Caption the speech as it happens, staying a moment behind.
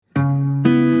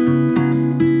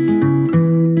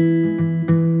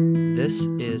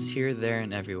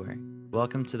and everywhere.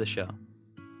 Welcome to the show.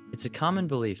 It's a common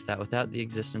belief that without the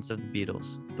existence of the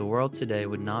Beatles, the world today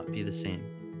would not be the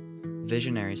same.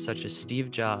 Visionaries such as Steve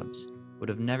Jobs would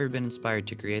have never been inspired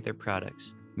to create their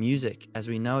products. Music, as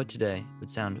we know it today,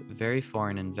 would sound very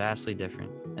foreign and vastly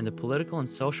different, and the political and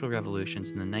social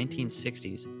revolutions in the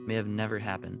 1960s may have never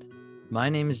happened. My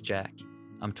name is Jack.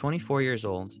 I'm 24 years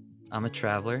old, I'm a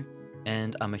traveler,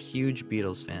 and I'm a huge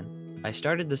Beatles fan. I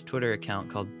started this Twitter account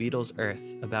called Beatles Earth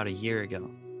about a year ago.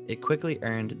 It quickly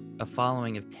earned a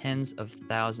following of tens of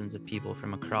thousands of people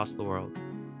from across the world.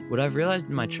 What I've realized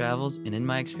in my travels and in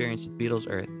my experience with Beatles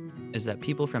Earth is that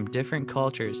people from different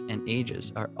cultures and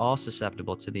ages are all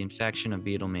susceptible to the infection of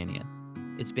Beatlemania.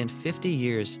 It's been 50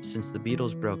 years since the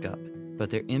Beatles broke up,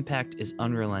 but their impact is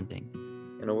unrelenting.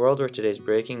 In a world where today's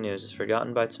breaking news is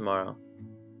forgotten by tomorrow,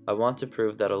 I want to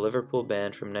prove that a Liverpool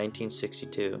band from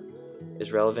 1962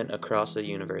 is relevant across the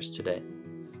universe today.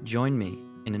 Join me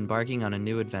in embarking on a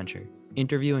new adventure,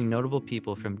 interviewing notable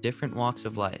people from different walks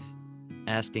of life,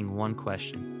 asking one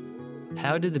question: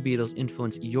 how did the Beatles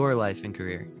influence your life and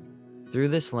career? Through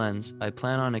this lens, I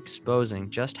plan on exposing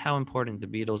just how important the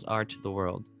Beatles are to the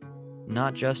world,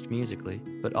 not just musically,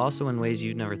 but also in ways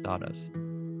you've never thought of.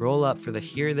 Roll up for the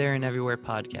Here, There, and Everywhere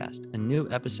podcast, a new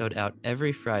episode out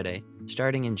every Friday,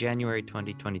 starting in January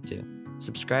 2022.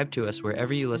 Subscribe to us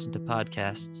wherever you listen to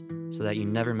podcasts so that you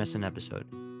never miss an episode.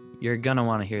 You're gonna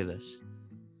want to hear this.